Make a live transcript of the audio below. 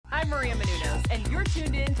Maria Menounos, and you're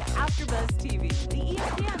tuned in to AfterBuzz TV, the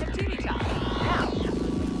ESPN of TV talk. Now,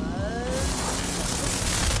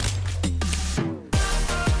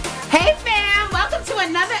 Hey fam, welcome to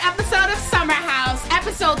another episode of Summer House,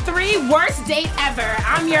 episode 3, Worst Date Ever.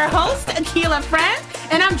 I'm your host, Akila Friend,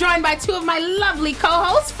 and I'm joined by two of my lovely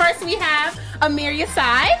co-hosts. First we have Amir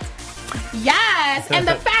Yassai. Yes, and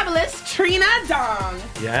the fabulous Trina Dong.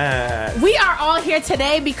 Yes. We are all here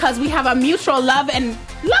today because we have a mutual love and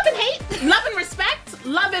hate, love and respect,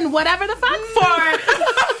 love and whatever the fuck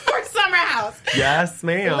for Summer House. Yes,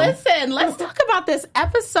 ma'am. Listen, let's talk about this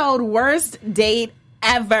episode, Worst Date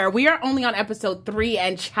Ever. We are only on episode 3,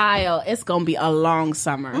 and child, it's gonna be a long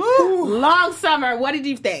summer. Ooh. Long summer. What did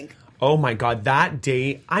you think? Oh my God, that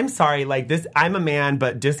date. I'm sorry, like this, I'm a man,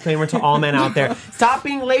 but disclaimer to all men out there. Stop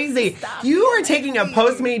being lazy. You were taking a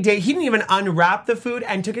Postmate date. He didn't even unwrap the food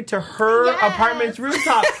and took it to her apartment's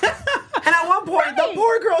rooftop. And at one point, the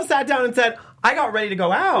poor girl sat down and said, I got ready to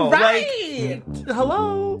go out. Right. Like,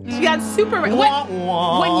 hello? She got super... When you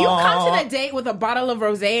come to the date with a bottle of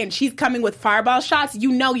rosé and she's coming with fireball shots,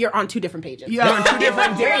 you know you're on 2 different pages. You're on 2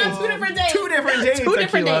 different dates. You're on 2 different dates. 2 different dates, 2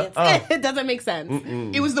 different Akila. dates. Oh. It doesn't make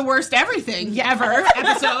sense. It was the worst everything ever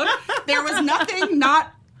episode. There was nothing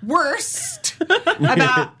not worst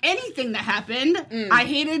about anything that happened. I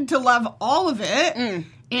hated to love all of it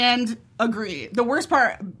and agree. The worst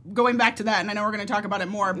part, going back to that, and I know we're going to talk about it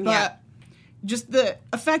more, but just the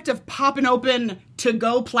effect of popping open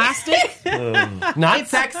to-go plastic. Not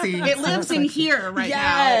sexy. It lives in here right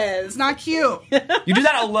now. Yes. It's not cute. You do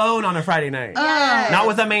that alone on a Friday night. Not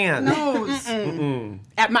with a man. No.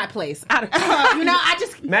 At my place. I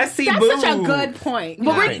just... Messy That's boo. such a good point.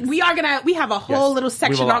 But Nice. we have a whole little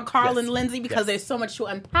section will. on Carl Yes. and Lindsay because Yes. there's so much to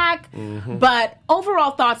unpack. But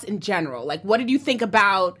overall thoughts in general, like what did you think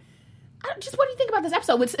about... Just what do you think about this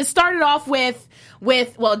episode? It started off with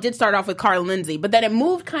well, it did start off with Carl and Lindsay, but then it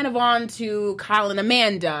moved kind of on to Kyle and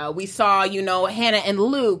Amanda. We saw, Hannah and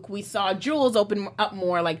Luke. We saw Jules open up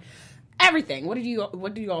more, like everything. What did you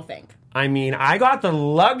all think? I mean, I got the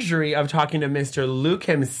luxury of talking to Mr. Luke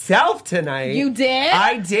himself tonight. You did?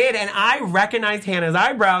 I did, and I recognized Hannah's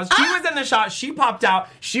eyebrows. She was in the shot. She popped out.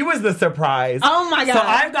 She was the surprise. Oh, my God. So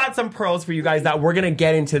I've got some pearls for you guys that we're going to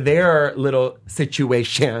get into their little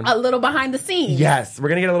situation. A little behind the scenes. Yes, we're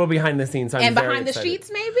going to get a little behind the scenes. So I'm And very behind the excited.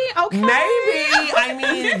 sheets, maybe? Okay. Maybe. I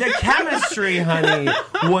mean, the chemistry, honey,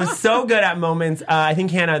 was so good at moments. I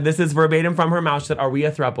think Hannah, this is verbatim from her mouth, she said, are we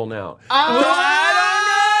a throuple now? Oh. So I don't know.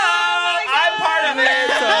 I'm part of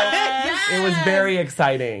it. So it was very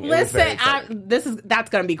exciting. Listen, that's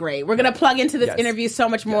gonna be great. We're gonna plug into this interview so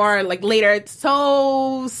much more like later. It's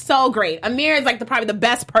so great. Amir is like probably the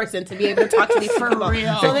best person to be able to talk to these people.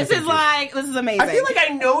 real. So this is amazing. I feel like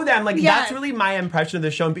I know them. Like that's really my impression of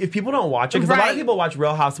the show. If people don't watch it, because a lot of people watch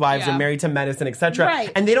Real Housewives and Married to Medicine, etc.,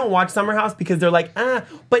 and they don't watch Summer House because they're like,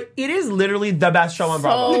 but it is literally the best show on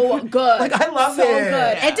Bravo. So good. Like I love it. So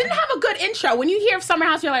good. It didn't have a good intro. When you hear of Summer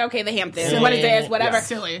House, you're like, okay, the Hamptons. What is this? Whatever. Yeah.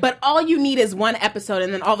 Silly. But all you need is one episode,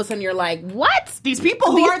 and then all of a sudden you're like, what? These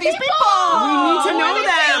people? Who are these people? We need to know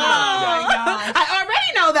them. Oh, my gosh. I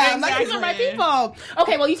already know them. Like, these are my Exactly. people.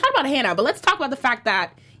 Okay, well, you talked about Hannah, but let's talk about the fact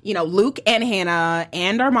that, Luke and Hannah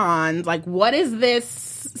and Armand, like, what is this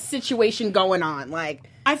situation going on? Like,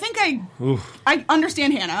 I think I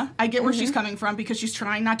understand Hannah. I get where she's coming from because she's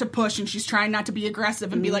trying not to push and she's trying not to be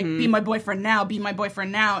aggressive and be like, be my boyfriend now, be my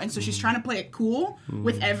boyfriend now. And so she's trying to play it cool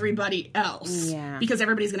with everybody else. Yeah. Because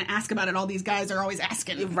everybody's going to ask about it. All these guys are always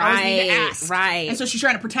asking. Always need Right, to ask. right. And so she's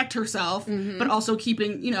trying to protect herself, but also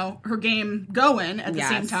keeping, her game going at the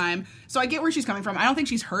same time. So I get where she's coming from. I don't think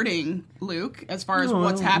she's hurting Luke as far as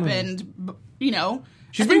what's happened,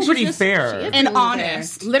 She's being pretty fair. and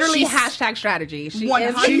honest. literally She's hashtag strategy. She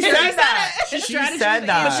 100%. She said that. She Strategy, said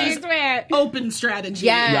that. but she's open strategy.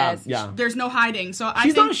 Yes. Yeah. There's no hiding. So I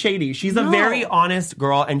She's think not shady. She's a very honest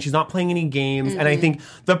girl, and she's not playing any games. And I think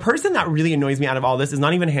the person that really annoys me out of all this is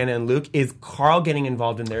not even Hannah and Luke, is Carl getting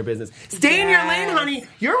involved in their business. Stay in your lane, honey.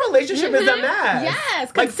 Your relationship is a mess.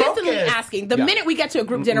 Yes, Like, consistently focus. asking. The minute we get to a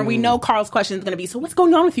group dinner, we know Carl's question is going to be, so what's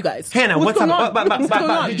going on with you guys? Hannah, what's going up? on? What's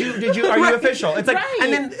going on? Did you? Are you official? It's like, Right.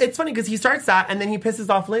 and then it's funny because he starts that, and then he pisses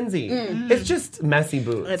off Lindsay. It's just messy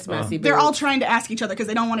boots. It's messy. they're boots. all trying to ask each other because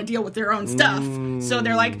they don't want to deal with their own stuff. So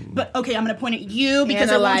they're like, but okay, I'm going to point at you because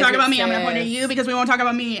they won't Analyze talk about it, me. I'm going to sis. point at you because we won't talk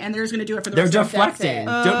about me. And they're just going to do it for the They're rest of deflecting.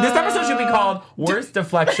 That's This episode should be called "Worst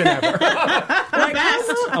Deflection Ever."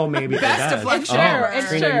 best. Oh, maybe Best deflection Oh, ever. It's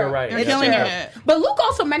Trina, true. You're right. They're It's killing true. it. But Luke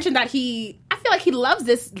also mentioned that I feel like he loves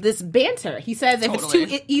this banter. He says if it's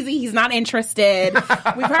Totally. too easy, he's not interested.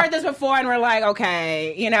 We've heard this before, and we're like,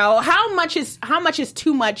 okay, you know, how much is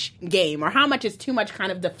too much game, or how much is too much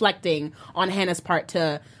kind of deflecting on Hannah's part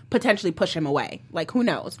to potentially push him away? Like, who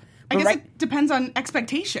knows? I guess it depends on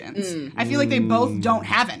expectations. I feel like they both don't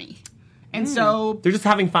have any. And so... They're just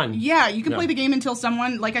having fun. Yeah, you can play the game until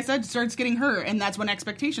someone, like I said, starts getting hurt, and that's when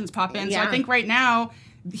expectations pop in. Yeah. So I think right now,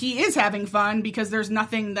 he is having fun because there's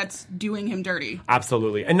nothing that's doing him dirty.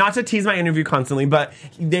 Absolutely. And not to tease my interview constantly, but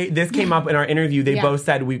this came up in our interview. They both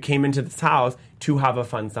said we came into this house to have a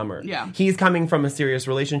fun summer. Yeah. He's coming from a serious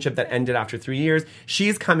relationship that ended after 3 years.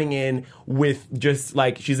 She's coming in with just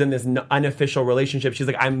like, she's in this unofficial relationship. She's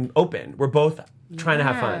like, I'm open. We're both trying to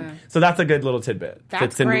have fun. So that's a good little tidbit.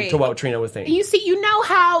 That's Fits great. into what Trina was saying. You see, you know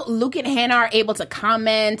how Luke and Hannah are able to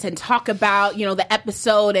comment and talk about, you know, the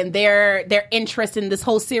episode and their interest in this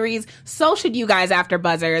whole series. So should you guys, After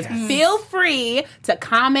Buzzers. Feel free to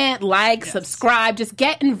comment, like, subscribe. Just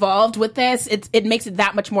get involved with this. It makes it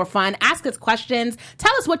that much more fun. Ask us questions.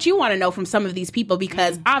 Tell us what you want to know from some of these people,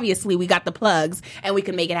 because obviously we got the plugs and we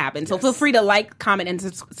can make it happen. So feel free to like, comment,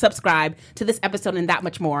 and subscribe to this episode and that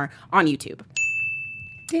much more on YouTube.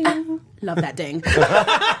 Ding. Love that ding. It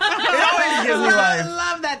always gives me life.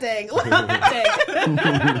 Love that ding. Love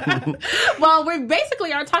that ding. Well, we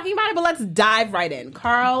basically are talking about it, but let's dive right in.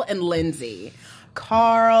 Carl and Lindsay.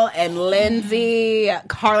 Carl and Lindsay.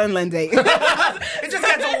 It just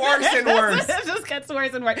gets worse and worse. It just gets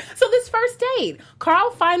worse and worse. So this first date,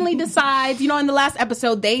 Carl finally decides, you know, in the last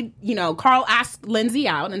episode, Carl asked Lindsay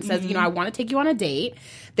out and says, you know, I want to take you on a date.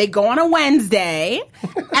 They go on a Wednesday,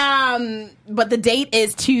 but the date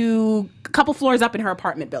is to a couple floors up in her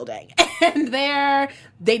apartment building. And there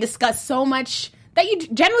they discuss so much that you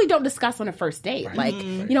generally don't discuss on a first date. Right. Like,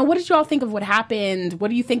 you know, what did you all think of what happened? What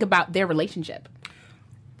do you think about their relationship?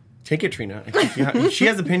 Take it, Trina. I think she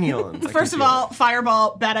has opinions. First of all,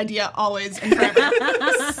 Fireball, bad idea, always and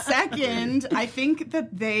forever. Second, I think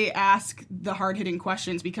that they ask the hard-hitting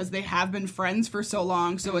questions because they have been friends for so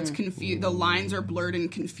long, so it's the lines are blurred and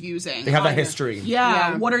confusing. They have that history.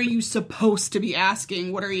 Yeah. What are you supposed to be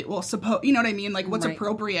asking? What are you, you know what I mean? Like, what's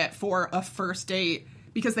appropriate for a first date?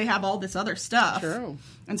 Because they have all this other stuff. True.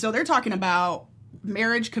 And so they're talking about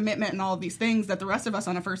marriage, commitment, and all of these things that the rest of us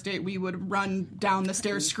on a first date, we would run down the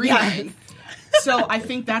stairs screaming. So I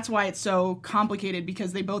think that's why it's so complicated,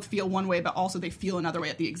 because they both feel one way, but also they feel another way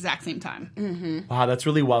at the exact same time. Wow, that's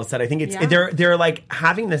really well said. I think it's they're like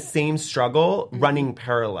having the same struggle running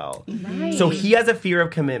parallel. Right. So he has a fear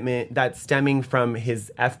of commitment that's stemming from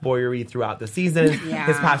his F-boyery throughout the season,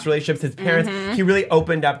 his past relationships, his parents. He really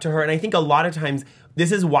opened up to her, and I think a lot of times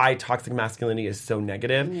this is why toxic masculinity is so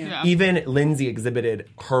negative. Yeah. Even Lindsay exhibited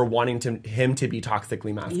her wanting him to be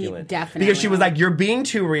toxically masculine. Definitely. Because she was like, you're being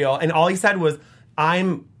too real. And all he said was,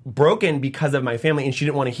 I'm broken because of my family, and she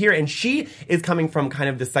didn't want to hear it. And she is coming from kind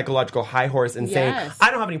of the psychological high horse and saying, I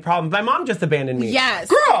don't have any problems. My mom just abandoned me. Yes.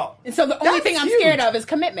 Girl! And so the only that's thing I'm huge. scared of is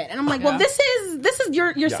commitment. And I'm like, well, this is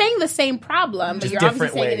you're saying the same problem, but Just you're obviously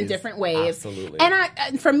different saying it in ways. different ways. Absolutely.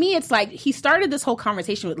 And for me, it's like he started this whole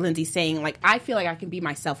conversation with Lindsay saying, like, I feel like I can be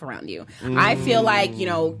myself around you. I feel like, you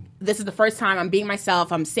know, this is the first time I'm being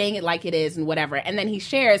myself. I'm saying it like it is and whatever. And then he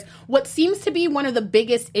shares what seems to be one of the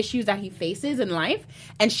biggest issues that he faces in life.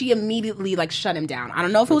 And she immediately like shut him down. I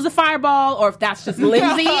don't know if it was a fireball or if that's just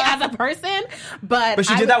Lindsay as a person, but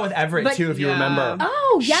she did that with Everett too, if you remember.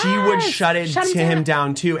 Oh, yes. She would shut him down.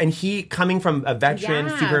 down too. And he, coming from a veteran,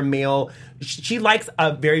 super male, she likes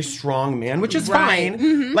a very strong man, which is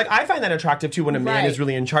fine. Like, I find that attractive too when a man is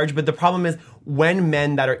really in charge. But the problem is when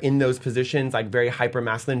men that are in those positions, like very hyper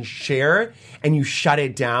masculine, share and you shut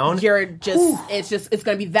it down, you're just it's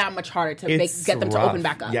going to be that much harder to get them to open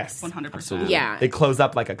back up. Yes, 100%. Yeah, they close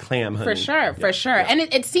up like a clam, honey. For sure. And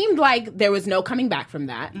it seemed like there was no coming back from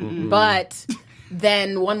that, but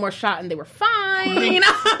then one more shot and they were fine. You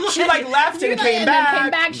know? She like left and came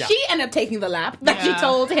back. Yeah. She ended up taking the lap that she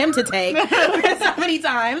told him to take so many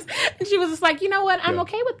times. And she was just like, you know what? I'm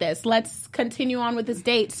okay with this. Let's continue on with this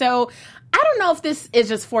date. So I don't know if this is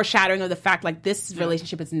just foreshadowing of the fact like this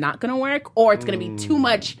relationship is not going to work, or it's going to be too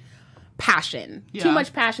much passion. Too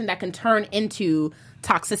much passion that can turn into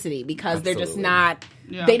toxicity because they're just not...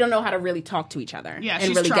 They don't know how to really talk to each other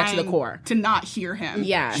and really get to the core. To not hear him.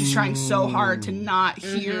 Yeah. She's trying so hard to not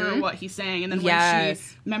hear what he's saying. And then when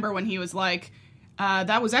remember when he was like,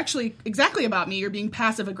 that was actually exactly about me. You're being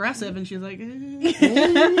passive aggressive. And she's like,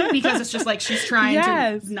 because it's just like she's trying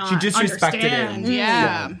to not she disrespected understand. him.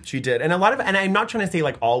 Yeah, she did. And and I'm not trying to say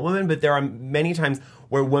like all women, but there are many times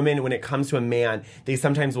where women, when it comes to a man, they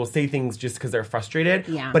sometimes will say things just because they're frustrated,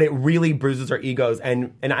 Yeah. but it really bruises our egos.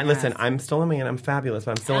 And listen, I'm still a man, I'm fabulous,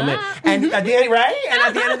 but I'm still a man. And at the end, right? And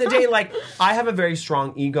at the end of the day, like, I have a very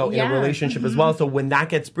strong ego in a relationship as well. So when that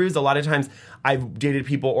gets bruised, a lot of times I've dated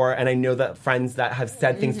people and I know that friends that have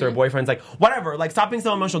said things to their boyfriends like, whatever, like, stop being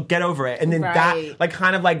so emotional, get over it. And then that, like,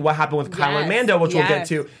 kind of like what happened with Kyle and Mando, which we'll get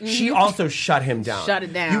to, she also shut him down. Shut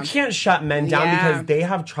it down. You can't shut men down because they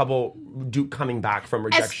have trouble coming back from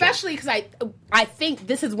rejection. Especially because I think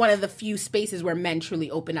this is one of the few spaces where men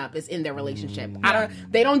truly open up is in their relationship.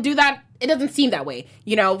 They don't do that. It doesn't seem that way,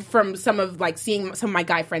 you know, from some of seeing some of my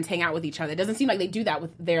guy friends hang out with each other. It doesn't seem like they do that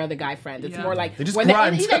with their other guy friends. It's more like they just when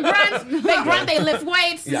grunt. they grunt, they lift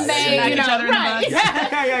weights, they smack you know, each other in the right,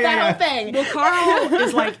 butts. that whole thing. Well, Carl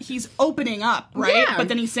is like, he's opening up, right? Yeah. But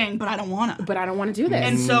then he's saying, but I don't want to. But I don't want to do this.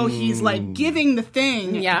 And so he's like giving the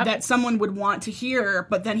thing Yep. that someone would want to hear,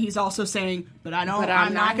 but then he's also saying, but I'm I'm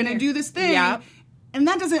not not going to here. do this thing. Yep. And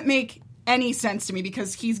that doesn't make any sense to me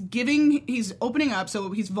because he's opening up,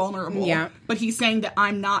 so he's vulnerable. Yeah. But he's saying that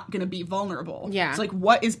I'm not going to be vulnerable. Yeah. It's like,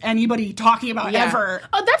 what is anybody talking about ever?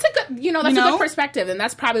 Oh, that's a good, that's a You know? good perspective, and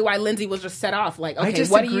that's probably why Lindsay was just set off. Like, okay,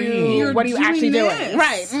 disagree. what are you You're actually doing doing? this.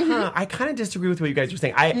 Right. Huh, I kind of disagree with what you guys are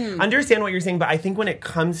saying. I understand what you're saying, but I think when it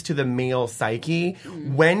comes to the male psyche,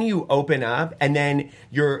 when you open up and then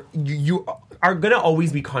you are going to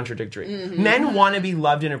always be contradictory. Men want to be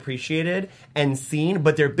loved and appreciated and seen,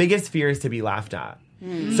 but their biggest fear is to be laughed at.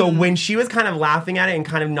 So when she was kind of laughing at it and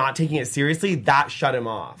kind of not taking it seriously, that shut him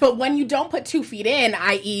off. But when you don't put 2 feet in,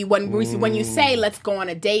 i.e., when you say let's go on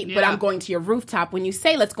a date, but I'm going to your rooftop. When you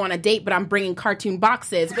say let's go on a date, but I'm bringing cartoon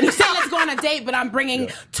boxes. When you say let's go on a date, but I'm bringing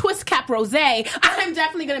twist cap rosé, I'm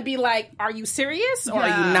definitely going to be like, are you serious or are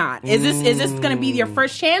you not? Is this going to be your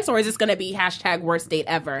first chance or is this going to be #worst date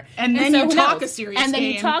ever? And then so you who talk knows? a serious and then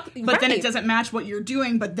game, you talk, but then right. it doesn't match what you're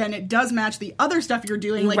doing, but then it does match the other stuff you're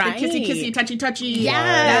doing, like Right. the kissy, touchy,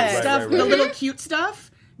 Yes. that stuff, Right. the little cute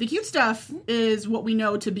stuff. The cute stuff is what we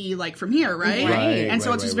know to be like from here, right? And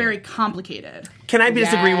so it's just very complicated. Can I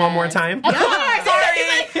disagree one more time? Of course.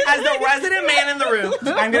 Sorry, as the resident man in the room,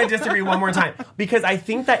 I'm going to disagree one more time. Because I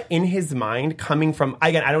think that in his mind, coming from,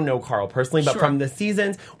 again, I don't know Carl personally, but from the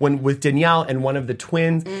seasons when with Danielle and one of the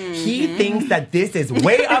twins, he thinks that this is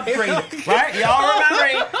way upgraded,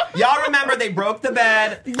 right? Y'all remember they broke the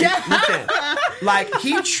bed. Yeah. Listen, like,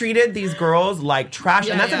 he treated these girls like trash.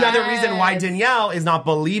 And that's another reason why Danielle is not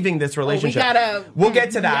believing this relationship. We'll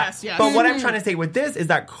get to that. Yes. But what I'm trying to say with this is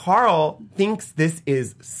that Carl thinks this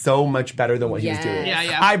is so much better than what he was doing.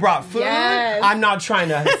 Yeah. I brought food. Yes. I'm not trying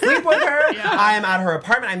to sleep with her. I am at her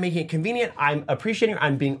apartment. I'm making it convenient. I'm appreciating her.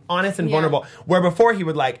 I'm being honest and vulnerable. Where before he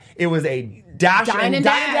would it was a dash Dine and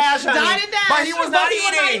dash, honey. But he was not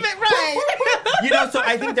eating. Right. So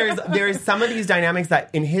I think there is some of these dynamics that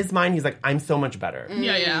in his mind he's like, I'm so much better.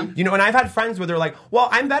 Yeah. You know, and I've had friends where they're like, well,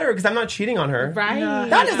 I'm better because I'm not cheating on her. Right.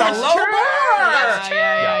 That is a low bar. That's true.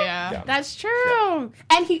 Yeah. That's true.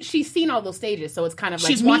 And she's seen all those stages, so it's kind of like,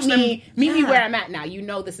 She's watched meet me where I'm at now. You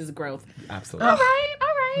know this is growth. Absolutely. All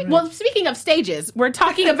right. Well, speaking of stages, we're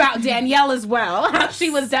talking about Danielle as well. She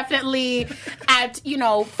was definitely at,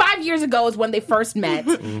 5 years ago is when they first met.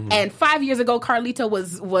 And 5 years ago, Carlito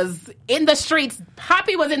was in the streets.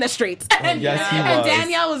 Poppy was in the streets. And, yes, he and was.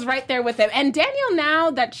 Danielle was right there with him. And Danielle,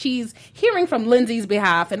 now that she's hearing from Lindsay's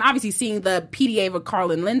behalf and obviously seeing the PDA with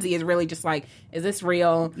Carl and Lindsay, is really just like, is this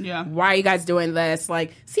real? Yeah. Why are you guys doing this?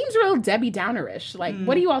 Like, seems real Debbie Downer-ish. Like,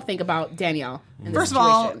 what do you all think about Danielle in this First of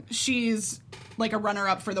all, situation? she's like a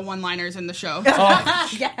runner-up for the one-liners in the show.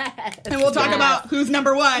 Yes. And we'll talk about who's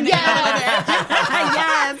number one.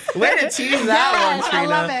 Yes. Way to tease that one, Trina. I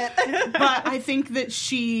love it. But I think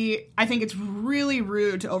it's really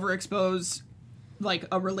rude to overexpose like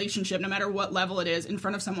a relationship, no matter what level it is, in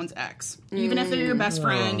front of someone's ex. Even if they're your best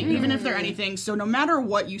friend, even if they're anything. So no matter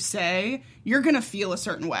what you say, you're going to feel a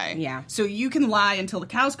certain way. Yeah. So you can lie until the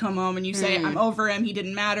cows come home and you say, I'm over him, he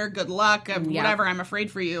didn't matter, good luck, whatever, I'm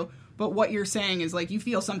afraid for you. But what you're saying is, like, you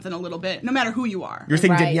feel something a little bit, no matter who you are. You're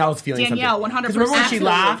saying Right. Danielle's feeling Danielle, something. 100%. 'Cause remember when she Absolutely.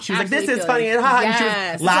 laughed? She was like, this is funny. Absolutely And she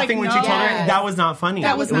yes. was laughing when she told her Yes. that was not funny.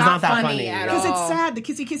 That was it was not not that funny funny. at Because all. it's sad, the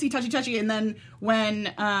kissy, touchy. And then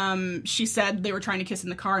when she said they were trying to kiss in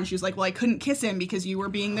the car, and she was like, well, I couldn't kiss him because you were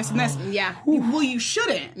being this and this. Yeah. Well, you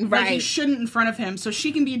shouldn't. Like, you Right. shouldn't in front of him. So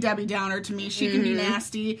she can be Debbie Downer to me. She can be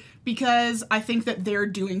nasty because I think that they're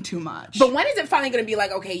doing too much. But when is it finally going to be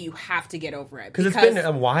like, okay, you have to get over it? 'Cause it's been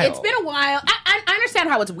a while. It's been a while. I understand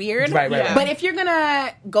how it's weird. Right. Yeah. But if you're going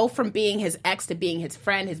to go from being his ex to being his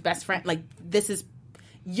friend, his best friend, like, this is...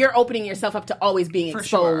 you're opening yourself up to always being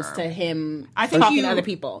exposed sure. to him I think talking to other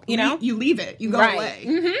people. You know, you leave it. You go Right. away.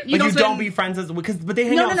 Mm-hmm. You don't be friends but they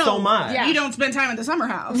hang out so much. Yeah. You don't spend time at the summer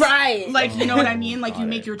house. Right. Like, you know what I mean? Like, you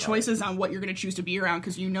make your choices on what you're going to choose to be around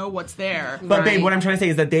because you know what's there. But babe, Right. what I'm trying to say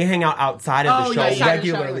is that they hang out outside of the show outside of the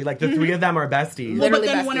show. regularly. Like the three of them are besties. Well, but Literally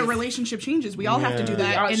then when a besties. relationship changes, we all have to do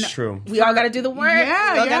that. That's true. we all got to do the work.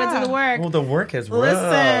 Yeah, we all got to yeah. do the work. Well, the work is rough.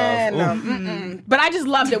 Listen, Oof. but I just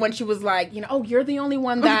loved it when she was like, you know, oh, you're the only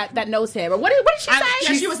one that knows him. Or what did she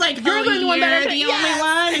say? She was like, you're the only one that the only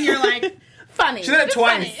one, and you're like, funny. She said it It's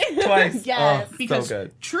twice. funny. Twice. Yes. Oh, because so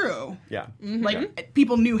good. true. Yeah. Like,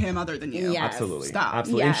 people knew him other than you. Yeah. Absolutely. Stop.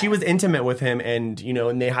 Absolutely. And Yes. she was intimate with him, and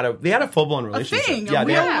they had a full blown A relationship. thing. Yeah, A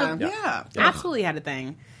they real, had- yeah. Absolutely had a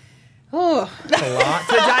thing. Oh, a lot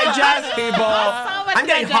to digest, people. much I'm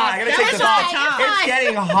getting to hot. I gotta digest. take That's this off. right. It's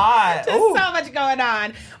getting hot. Ooh. so much going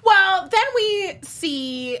on. Well, then we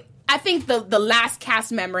see, I think the last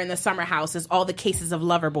cast member in the summer house is all the cases of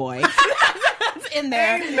Loverboy. That's in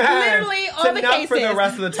there. Amen. Literally all It's the enough cases. for the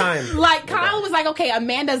rest of the time. Like, Kyle was like, okay,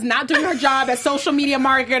 Amanda's not doing her job as social media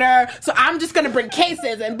marketer, so I'm just going to bring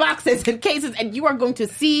cases and boxes and cases, and you are going to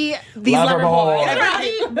see these Lover boys.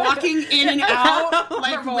 Right? Walking in and out,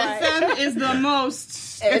 like, Loverboy. with them is the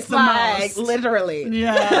most. It's the like, most. literally.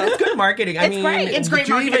 Yeah. It's good marketing. I mean, great. It's great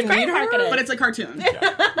do you marketing. even It's great need her? marketing. But it's a cartoon.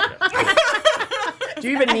 Do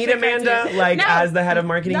you even need Amanda, like, No. as the head of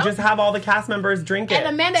marketing? No. Just have all the cast members drink it. And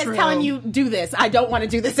Amanda True. is telling you, do this. I don't want to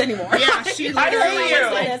do this anymore. Yeah, she I literally hate you.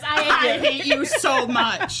 was like, Yes, I I hate you. hate you so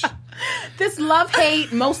much. This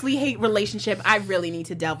love-hate, mostly hate relationship, I really need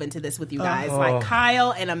to delve into this with you guys. Like,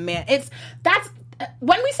 Kyle and Amanda. That's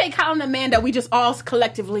when we say Kyle and Amanda, we just all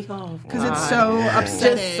collectively, Because it's so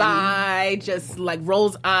upsetting. just sigh, just like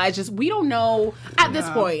rolls eyes. Just we don't know at this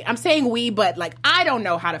point. I'm saying we, but like I don't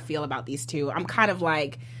know how to feel about these two. I'm kind of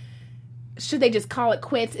like, should they just call it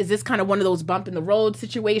quits? Is this kind of one of those bump in the road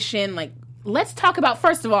situation? Like, let's talk about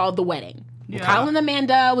first of all the wedding. Yeah. Kyle and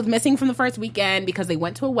Amanda was missing from the first weekend because they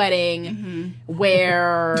went to a wedding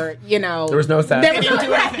where there was no sex. There was They didn't do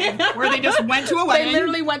no- anything. Where they just went to a They wedding.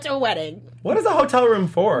 literally went to a wedding. What is a hotel room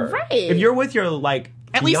for? Right. If you're with your, like,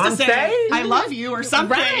 At least to Beyonce? say, I love you or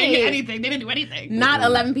something. Right. Anything. They didn't do anything. Not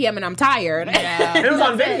 11 p.m. and I'm tired. Yeah. It was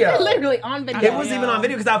on video. Literally on video. It was even on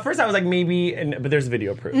video because at first I was like maybe, but there's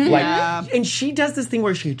video proof. Like, and she does this thing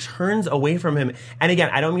where she turns away from him. And again,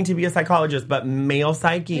 I don't mean to be a psychologist, but male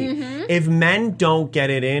psyche. If men don't get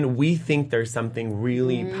it in, we think there's something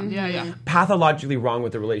really Yeah. pathologically wrong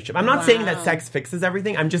with the relationship. I'm not saying that sex fixes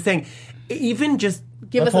everything. I'm just saying, even just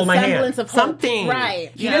Give us hold a my hand. semblance of hope. Something.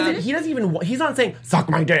 Right. He Yeah. doesn't even. He's not saying suck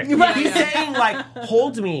my dick. Right. He's saying like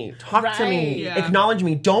hold me, talk to me, Right. Yeah. acknowledge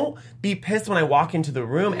me. Don't be pissed when I walk into the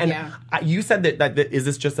room. And Yeah. you said that is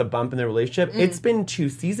this just a bump in the relationship? It's been 2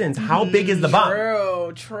 seasons. How big is the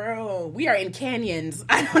bump? True. We are in canyons.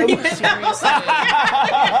 I don't even know.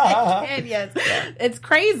 Canyons. It's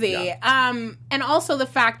crazy. And also the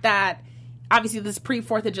fact that obviously this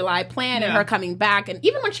pre-4th of July plan and Yeah. her coming back. And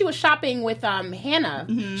even when she was shopping with Hannah,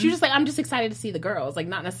 she was just like, I'm just excited to see the girls. Like,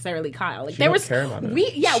 not necessarily Kyle. Like, don't care about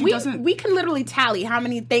it. She doesn't- we can literally tally how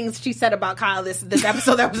many things she said about Kyle this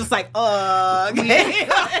episode that was just like, okay.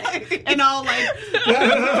 And all like,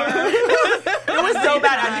 It was so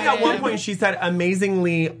bad. I think at one point she said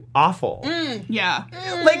amazingly awful. yeah.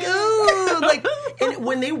 Like, ooh, like, and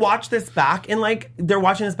when they watch this back, and like they're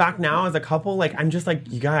watching this back now as a couple, like I'm just like,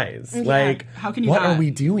 you guys, like, How can you what not? are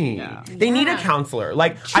we doing? Yeah. They need a counselor.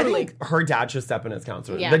 Like, I Truly. think her dad should step in as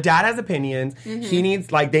counselor. Yeah. The dad has opinions. He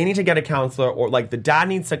needs, like, they need to get a counselor, or like the dad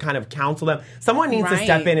needs to kind of counsel them. Someone needs to Right.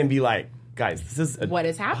 step in and be like, guys, this is a What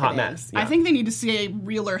is hot happening? mess. I Yeah. think they need to say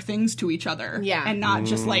realer things to each other. Yeah. And not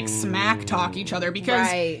just like smack talk each other because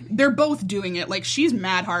Right. they're both doing it. Like she's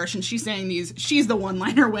mad harsh and she's saying she's the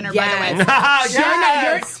one-liner winner, by the way.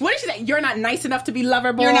 Yes. What did she say? You're not nice enough to be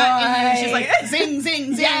lover boy. You're not, and she's like, zing, zing,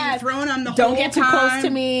 zing, Yes. throwing on the Don't whole get too time. close to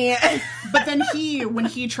me. But then when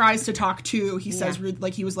he tries to talk too, he says,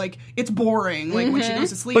 like, he was like, it's boring. Like, when she goes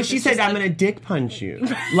to sleep. But she it's said, just I'm like, going to dick punch you.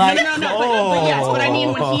 Like, No, but yes, but I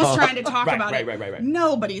mean, when he's trying to talk Right, about right, it, right, right, right.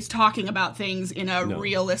 nobody's talking about things in a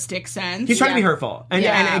realistic sense. He's trying to be Yeah. hurtful. And,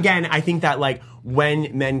 Yeah. and again, I think that, like, when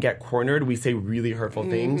men get cornered, we say really hurtful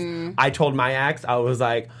things. I told my ex, I was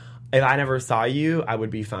like, if I never saw you, I would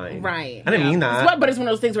be fine. Right. I didn't mean that. But it's one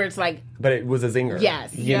of those things where it's like, But it was a zinger.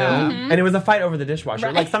 Yes. You Yeah. know? And it was a fight over the dishwasher.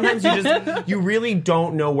 Right. Like sometimes you really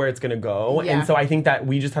don't know where it's going to go. Yeah. And so I think that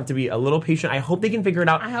we just have to be a little patient. I hope they can figure it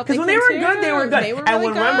out. I hope Because when they they were can good, too. they were good. They were and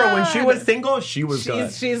really remember, when she good. was single, she was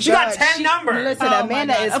good. she's she got good. 10 numbers. Listen, Oh my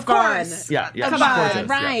Amanda God. is Of fun. course. Yeah. Come she's on, gorgeous.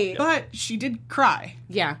 right. But she did cry.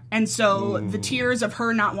 Yeah. And so the tears of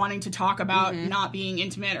her not wanting to talk about not being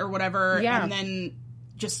intimate or whatever, Yeah. and then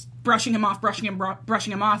just brushing him off,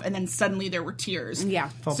 and then suddenly there were tears. Yeah.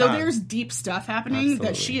 So bad. there's deep stuff happening that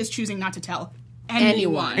Absolutely. she is choosing not to tell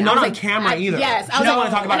Anyone. And not I was on camera either. Yes. She doesn't want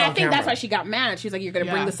to talk about and it I on think that's camera. why she got mad. She's like, you're going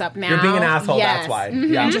to bring Yeah. this up now. You're being an asshole, Yes. that's why.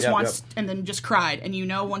 Mhm. Yeah, and just yep, wants and then just cried.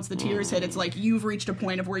 And once the tears hit, it's like you've reached a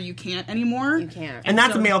point of where you can't anymore. You can't. And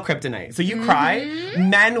that's so- male kryptonite. So you cry,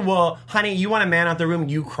 men will, honey, you want a man out the room,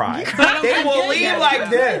 you cry. They will leave like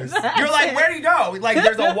this. You're like, where do you go? Like,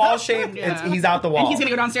 there's a wall shape, he's out the wall. And he's gonna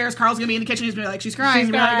go downstairs. Carl's gonna be in the kitchen. He's gonna be like, she's crying.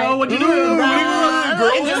 He's crying. like, oh, what'd you do? Girls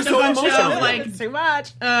And are just so a bunch emotional. of, like, It's too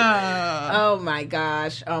much. Oh my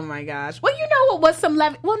gosh. Oh my gosh. Well, you know what was some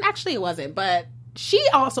well, actually it wasn't, but she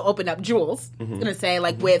also opened up Jules. I was gonna say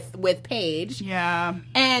like with Paige. yeah.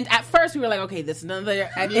 And at first we were like, okay, this is another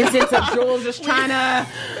instance of Jules just trying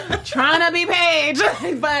to be Paige.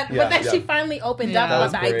 but then she finally opened up Yeah.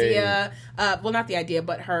 about the That was great. idea. Well, not the idea,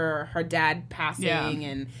 but her dad passing, Yeah.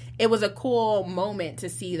 and it was a cool moment to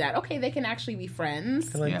see that. Okay, they can actually be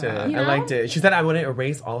friends. I liked Yeah. it. You I know? liked it. She said I wouldn't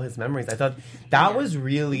erase all his memories. I thought that was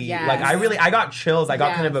really Yes. like I got chills. I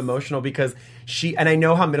got kind of Yes. emotional because and I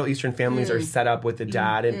know how Middle Eastern families are set up with the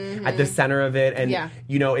dad and at the center of it, and Yeah.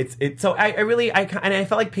 you know it's so I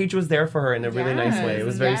felt like Paige was there for her in a really nice way. It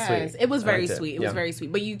was very sweet. It was I very liked sweet. It was Yeah. very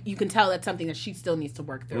sweet. But you can tell that's something that she still needs to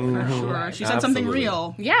work through. For Sure. sure. She said something Absolutely.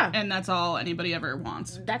 real. Yeah. And that's all anybody ever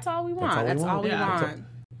wants. That's all we want. all we That's all want. we Yeah.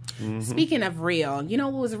 want. Speaking of real, you know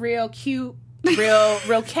what was real cute,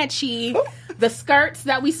 real catchy? The skirts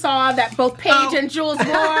that we saw that both Paige and Jules wore.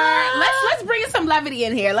 Let's bring some levity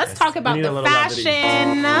in here. Let's talk about need a the little levity.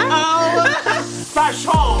 fashion.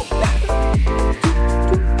 Fashion.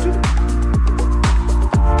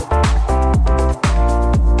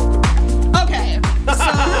 Okay. So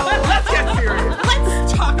Let's get serious.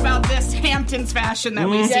 let's talk about this Hamptons fashion that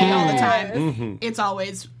we see all the time. Mm-hmm. It's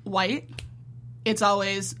always white. It's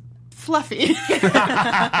always fluffy.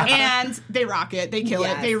 And they rock it. They kill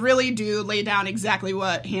Yes. it. They really do lay down exactly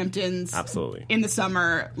what Hamptons Absolutely. in the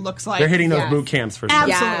summer looks like. They're hitting those Yes. boot camps for sure.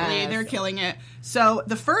 Absolutely. Yes. They're killing it. So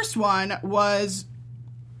the first one was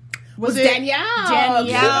it Danielle.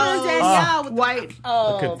 Danielle with Look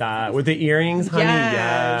white. at that with the earrings, honey.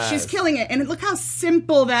 Yes. She's killing it. And look how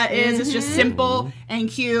simple that is. It's just simple and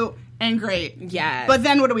cute and great. Yes. But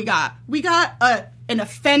then what do we got? We got an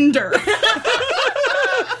offender.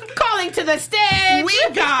 Calling to the stage. We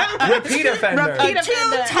got a Repeat offender. Repeat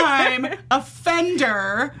offender. two-time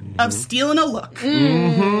offender of stealing a look.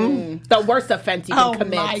 The worst offense you can Oh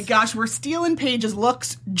commit. my gosh, we're stealing Paige's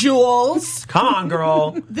looks, Jules. Come on,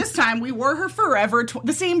 girl. This time we wore her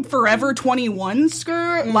the same Forever 21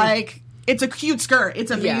 skirt. Like, it's a cute skirt.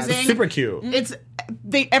 It's amazing. Super cute. It's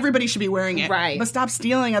everybody should be wearing it. Right. But stop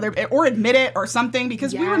stealing or admit it or something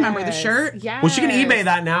because we remember the shirt. Yes. Well, she can eBay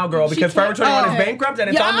that now, girl, because Forever 21 is bankrupt and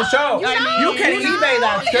it's on the show. You know, You can you know. eBay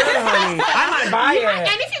that shirt, honey. I might buy And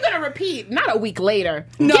it. if you're gonna repeat, not a week later.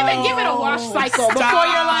 No. Give it a wash cycle before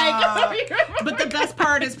you're like. But the best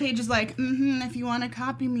part is Paige is like, if you want to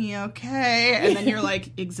copy me, okay. And then you're like,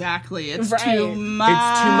 exactly. It's Right. too much.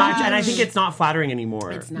 It's too much, and I think it's not flattering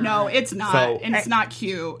anymore. It's not. No, it's not. So- and it's not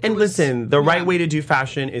cute. And It was- listen, the right way to do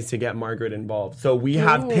fashion is to get Margaret involved. So we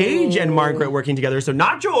have Paige and Margaret working together. So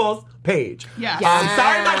not Jules, Paige. Yes.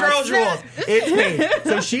 Sorry, my girl Jules. It's Paige.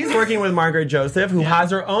 So she's working with Margaret Joseph, who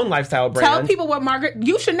has her own lifestyle brand. Tell people what Margaret.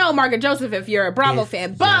 You should know Margaret Joseph if you're a Bravo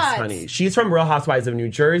fan. But Yes, honey. She's from Real Housewives of New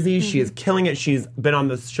Jersey. She is killing it. She's been on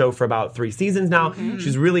this show for about 3 seasons now.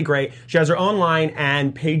 She's really great. She has her own line,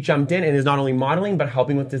 and Paige jumped in and is not only modeling but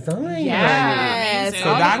helping with design. yes, Amazing. So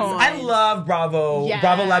all the that's coins. I love Bravo. Yes.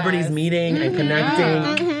 Bravo celebrities meeting and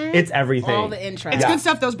connecting. It's everything. all the interest. It's good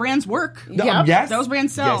stuff. Those brands work. Yep. Yes, Those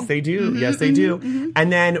brands sell. Yes, they do. Yes, they do.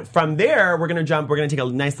 And then from there, we're gonna take a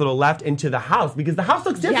nice little left into the house because the house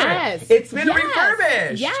looks different. Yes. It's been Yes.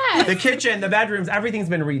 refurbished. Yes. The kitchen, the bedrooms, everything's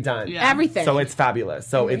been redone. Yeah. Everything. So it's fabulous.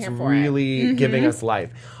 So it's here for it. really giving us life.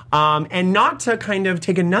 And not to kind of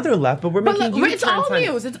take another left, but we're But making look, you it's all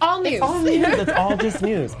news. It's all news. It's all news. It's all just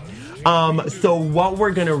news. So what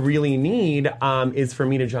we're gonna really need is for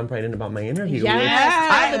me to jump right in about my interview.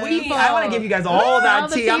 Yes, tell the people. I want to give you guys all that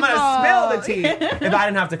the tea. I'm gonna spill the tea if I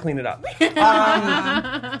didn't have to clean it up.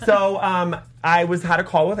 I had a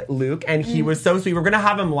call with Luke, and he was so sweet. We're gonna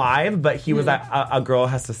have him live, but he was like, a girl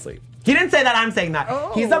has to sleep. He didn't say that, I'm saying that.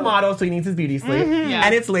 Oh. He's a model, so he needs his beauty sleep. Yeah.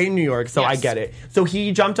 And it's late in New York, so I get it. So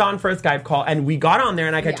he jumped on for a Skype call, and we got on there,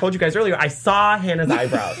 and like I told you guys earlier, I saw Hannah's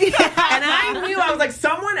eyebrows. And I knew, I was like,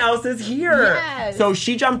 someone else is here. Yes. So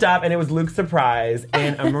she jumped up, and it was Luke's surprise.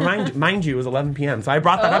 And mind you, it was 11 p.m. So I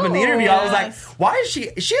brought that up in the interview. I was like, why is she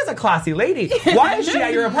is a classy lady. Why is she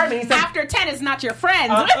at your apartment? He said, after 10 is not your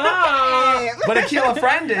friend. But Akil, a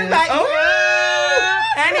friend is.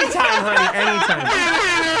 Anytime, honey, anytime.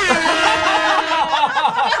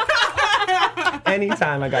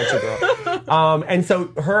 Anytime, I got you, girl. And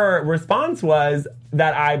so her response was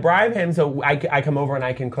that I bribe him so I come over and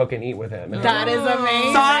I can cook and eat with him. That is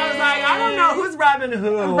amazing. So I was like, I don't know who's bribing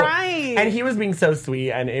who. Right. And he was being so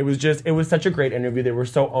sweet, and it was such a great interview. They were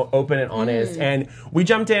so open and honest. And we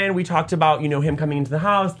jumped in, we talked about, him coming into the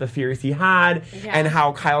house, the fears he had, and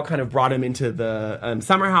how Kyle kind of brought him into the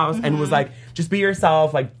summer house and was like, just be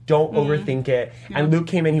yourself, like, don't overthink it. And Luke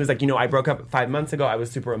came in, he was like, I broke up 5 months ago, I was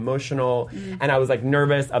super emotional, and I was like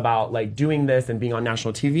nervous about like doing this and being on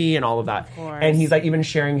national TV and all of that. And he's like, even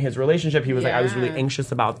sharing his relationship, he was like, I was really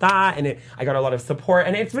anxious about that, and I got a lot of support,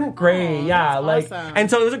 and it's been great. Awesome. And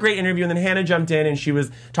so it was a great interview, and then Hannah jumped in, and she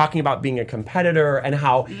was talking about being a competitor and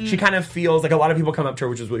how she kind of feels like a lot of people come up to her,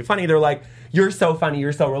 which is really funny. They're like, you're so funny,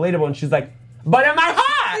 you're so relatable, and she's like, but am I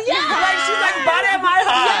hot? She's like, but am I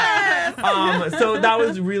hot? So that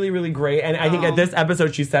was really, really great. And I think at this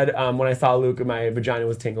episode, she said, when I saw Luke, my vagina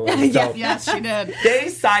was tingling. So yes, she did. They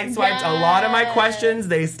sideswiped a lot of my questions.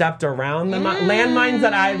 They stepped around the landmines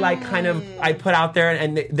that I put out there.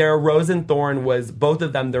 And their rose and thorn was, both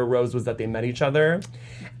of them, their rose was that they met each other.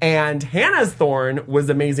 And Hannah's thorn was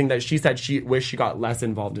amazing that she said she wished she got less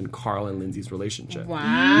involved in Carl and Lindsay's relationship.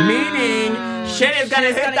 Wow. Meaning, shit is gonna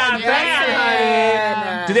hit that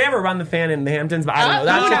fan, honey. Do they ever run the fan in the Hamptons? But I don't know.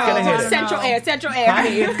 That shit's gonna hit it. Central air.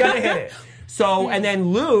 Honey, it's gonna hit it. So, and then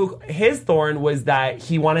Luke, his thorn was that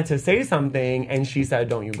he wanted to say something, and she said,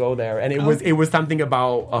 "Don't you go there." And it was something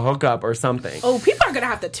about a hookup or something. Oh, people are gonna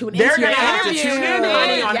have to tune in. They're gonna have to tune in,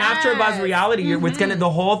 honey, on AfterBuzz Reality. It's gonna the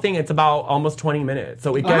whole thing. It's about almost 20 minutes,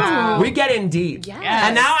 so it gets we get in deep. Yes.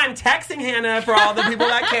 And now I'm texting Hannah for all the people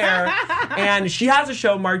that care, and she has a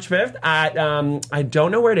show March 5th at I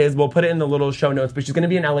don't know where it is. We'll put it in the little show notes, but she's gonna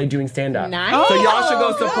be in LA doing stand up. Nice. So y'all should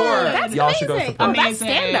go support. That's y'all amazing. should go support. Oh, that's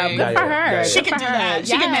stand up. Good for her. She can do that.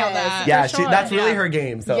 She can nail that. Yeah, that's really her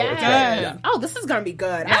game. So it's good. Oh, this is gonna be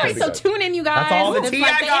good. All right, so tune in, you guys. That's all the tea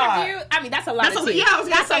I got. Interview. I mean, that's a lot of tea. Yeah, I was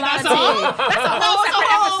gonna say that's a lot of tea. That's a whole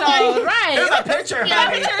separate episode, right? It was a picture.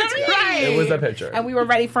 Right. It was a picture, and we were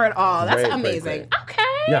ready for it all. That's great, amazing. Great.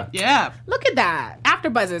 Okay. Yeah. Look at that.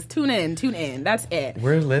 AfterBuzzers, tune in. That's it.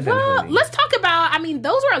 We're living. Well, honey. let's talk about. I mean,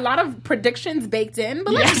 those were a lot of predictions baked in,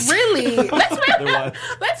 but let's really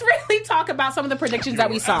talk about some of the predictions that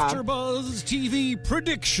we saw. AfterBuzz TV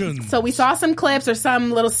predictions. So we saw some clips or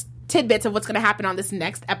some little tidbits of what's going to happen on this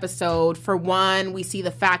next episode. For one, we see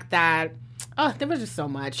the fact that there was just so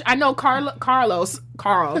much. I know Carl. I was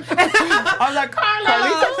like,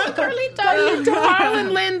 Carlito, Carl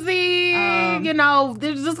and Lindsay.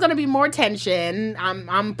 There's just going to be more tension.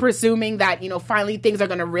 I'm presuming that finally things are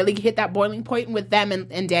going to really hit that boiling point with them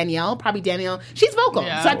and Danielle. Probably Danielle. She's vocal,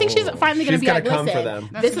 so I think she's finally going to be like, listen,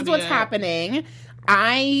 this is what's happening.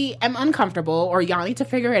 I am uncomfortable, or y'all need to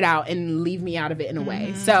figure it out and leave me out of it in a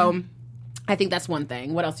way. So I think that's one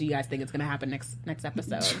thing. What else do you guys think is going to happen next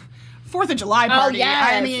episode? 4th of July party.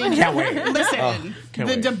 Yes. I mean, can't wait. Listen,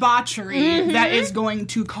 debauchery that is going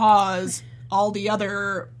to cause all the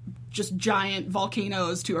other just giant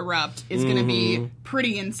volcanoes to erupt is going to be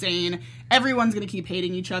pretty insane. Everyone's going to keep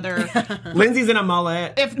hating each other. Lindsay's in a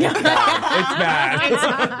mullet. It's bad. It's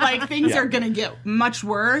like things are going to get much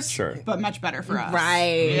worse, but much better for us.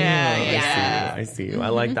 Right. Yeah. I see you. I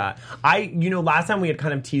like that. Last time we had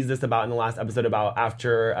kind of teased this about in the last episode about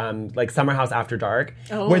after, Summer House After Dark,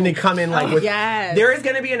 when they come in there is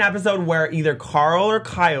going to be an episode where either Carl or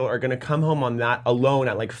Kyle are going to come home on that alone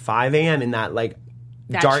at 5 a.m. in that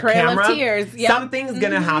that dark trail camera. Of tears. Yep. Something's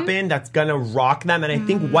gonna happen that's gonna rock them, and I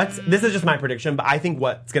think this is just my prediction, but I think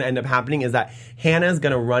what's gonna end up happening is that Hannah's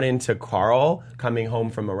gonna run into Carl coming home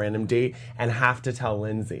from a random date and have to tell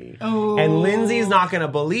Lindsay. Oh. And Lindsay's not gonna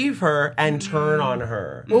believe her and turn on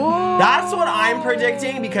her. Ooh. That's what I'm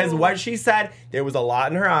predicting, because what she said, there was a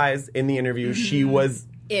lot in her eyes in the interview. She was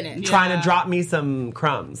in it. trying to drop me some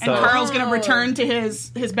crumbs. And So Carl's going to return to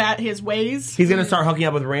his ways. he's gonna start hooking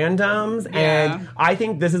up with randoms, Yeah. and I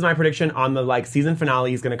think this is my prediction on the like season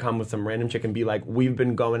finale. He's gonna come with some random chick and be like, "We've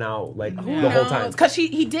been going out like the whole time." Because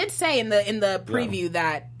he did say in the preview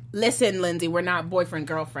that, listen, Lindsay, we're not boyfriend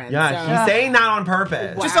girlfriend. Yeah, so. he's saying that on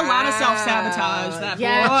purpose. Just a lot of self-sabotage, that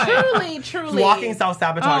boy. Truly. He's walking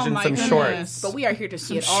self-sabotage Oh in my some goodness. shorts. But we are here to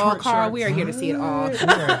see Some it all, short Carl. shorts. We are here to see it all. We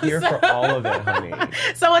are here for all of it, honey.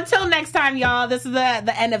 So until next time, y'all, this is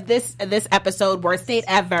the end of this episode, Worst Date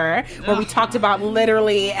Ever, where we talked about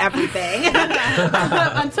literally everything.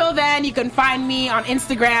 Until then, you can find me on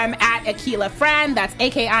Instagram at Akila Friend. That's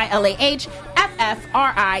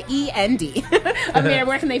AKILAHFFRIEND. Amir,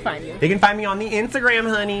 where can they find you? They can find me on the Instagram,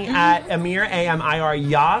 honey, at Amir, AMIR,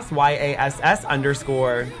 Yas, YASS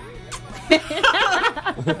 _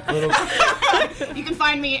 You can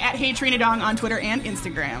find me at Hey Trina Dong on Twitter and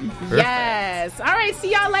Instagram. Yes. All right,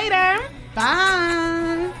 see y'all later.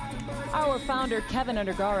 Bye. Our founder, Kevin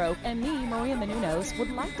Undergaro, and me, Maria Menounos,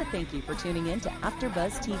 would like to thank you for tuning in to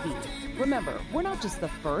AfterBuzz TV. Remember, we're not just the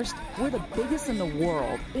first, we're the biggest in the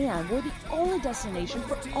world, and we're the only destination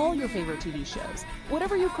for all your favorite TV shows.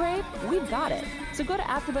 Whatever you crave, we've got it. So go to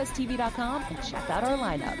AfterBuzzTV.com and check out our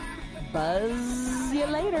lineup. Buzz you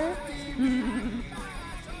later.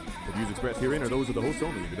 The views expressed herein are those of the hosts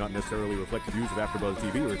only and do not necessarily reflect the views of AfterBuzz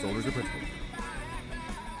TV or its owners or principals.